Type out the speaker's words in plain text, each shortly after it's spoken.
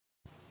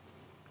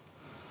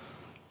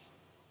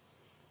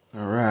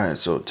Alright,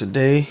 so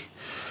today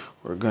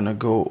we're gonna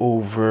go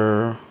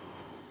over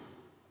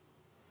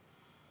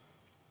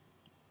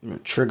your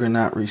trigger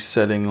not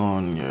resetting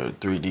on your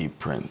 3D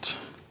print.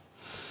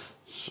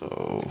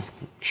 So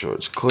make sure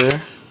it's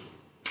clear.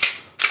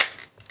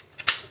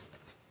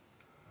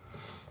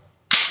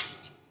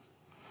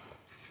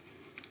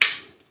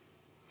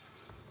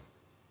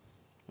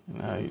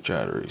 Now you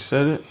try to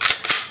reset it.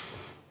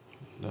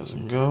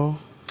 Doesn't go.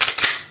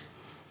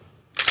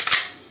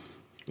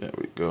 There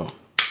we go.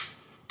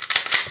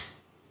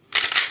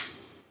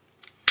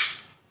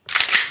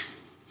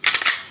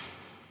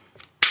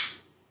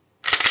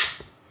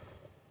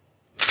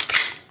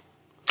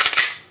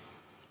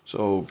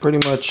 So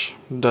pretty much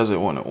does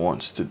it when it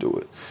wants to do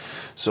it.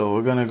 So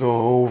we're gonna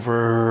go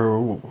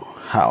over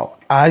how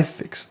I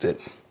fixed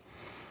it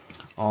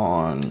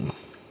on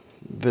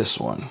this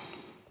one.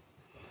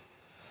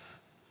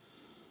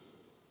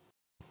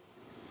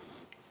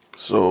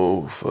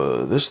 So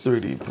for this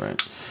 3D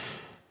print,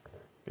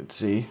 you can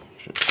see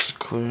it's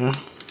clear.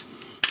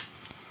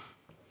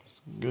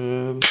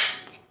 Good.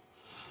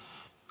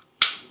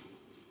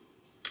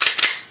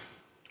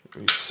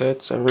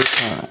 Resets every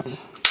time.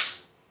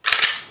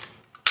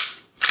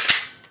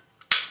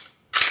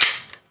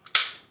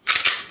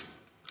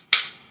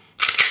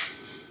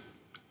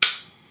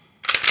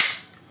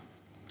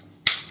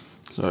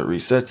 So it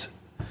resets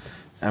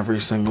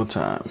every single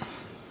time.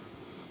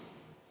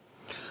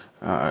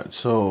 Alright,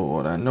 so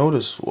what I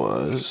noticed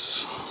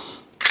was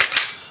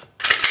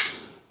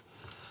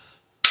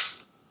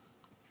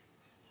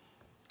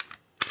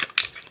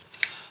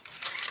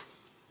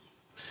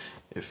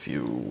if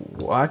you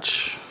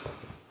watch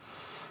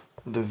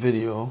the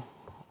video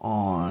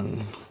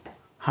on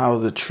how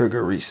the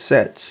trigger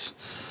resets,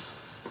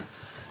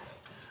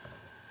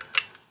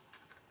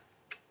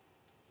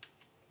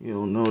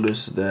 you'll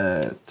notice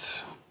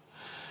that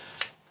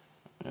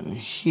in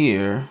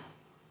here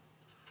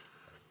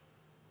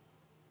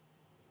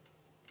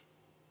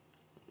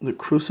the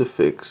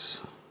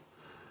crucifix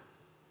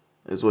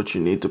is what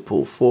you need to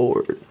pull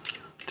forward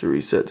to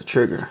reset the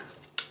trigger.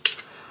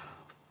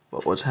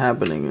 But what's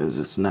happening is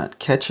it's not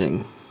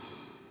catching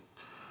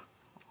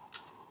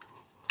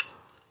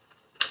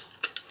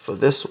for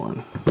this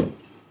one.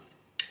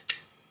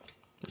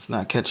 It's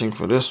not catching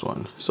for this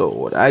one. So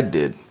what I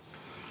did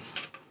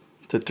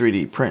to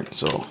 3D print,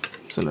 so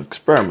it's an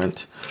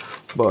experiment,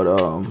 but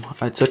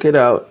I took it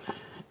out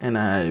and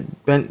I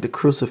bent the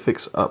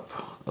crucifix up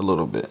a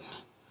little bit.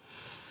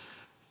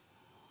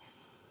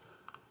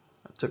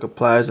 I took a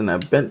pliers and I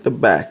bent the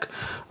back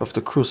of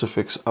the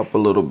crucifix up a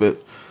little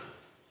bit,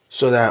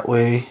 so that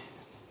way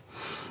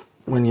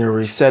when you're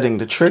resetting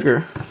the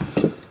trigger,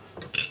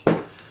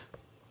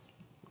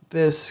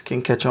 this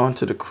can catch on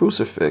to the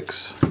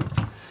crucifix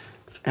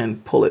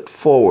and pull it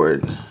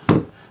forward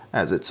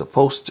as it's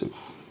supposed to.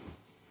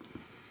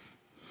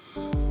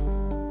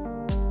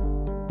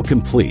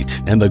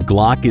 Complete, and the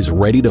Glock is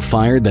ready to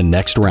fire the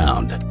next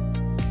round.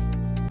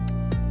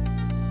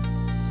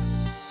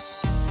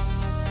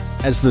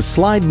 As the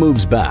slide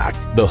moves back,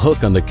 the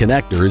hook on the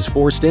connector is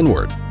forced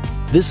inward.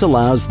 This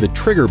allows the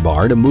trigger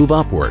bar to move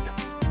upward.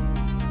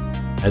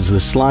 As the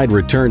slide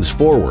returns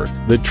forward,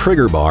 the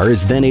trigger bar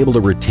is then able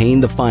to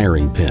retain the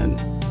firing pin.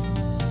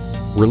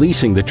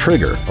 Releasing the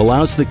trigger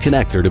allows the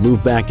connector to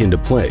move back into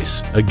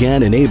place,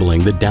 again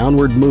enabling the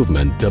downward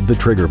movement of the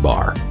trigger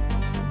bar.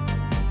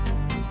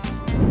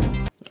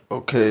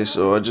 Okay,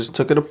 so I just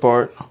took it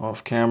apart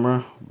off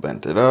camera,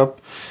 bent it up,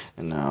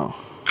 and now,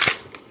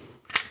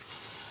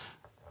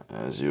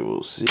 as you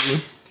will see,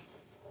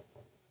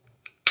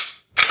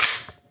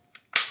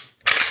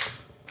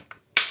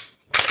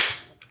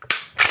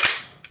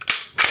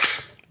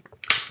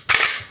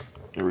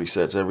 it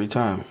resets every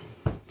time.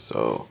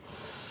 So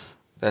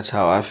that's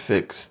how I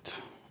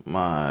fixed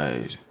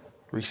my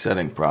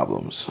resetting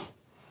problems.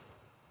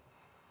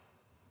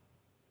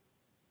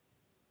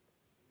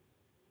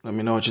 Let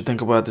me know what you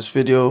think about this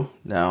video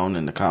down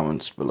in the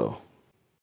comments below.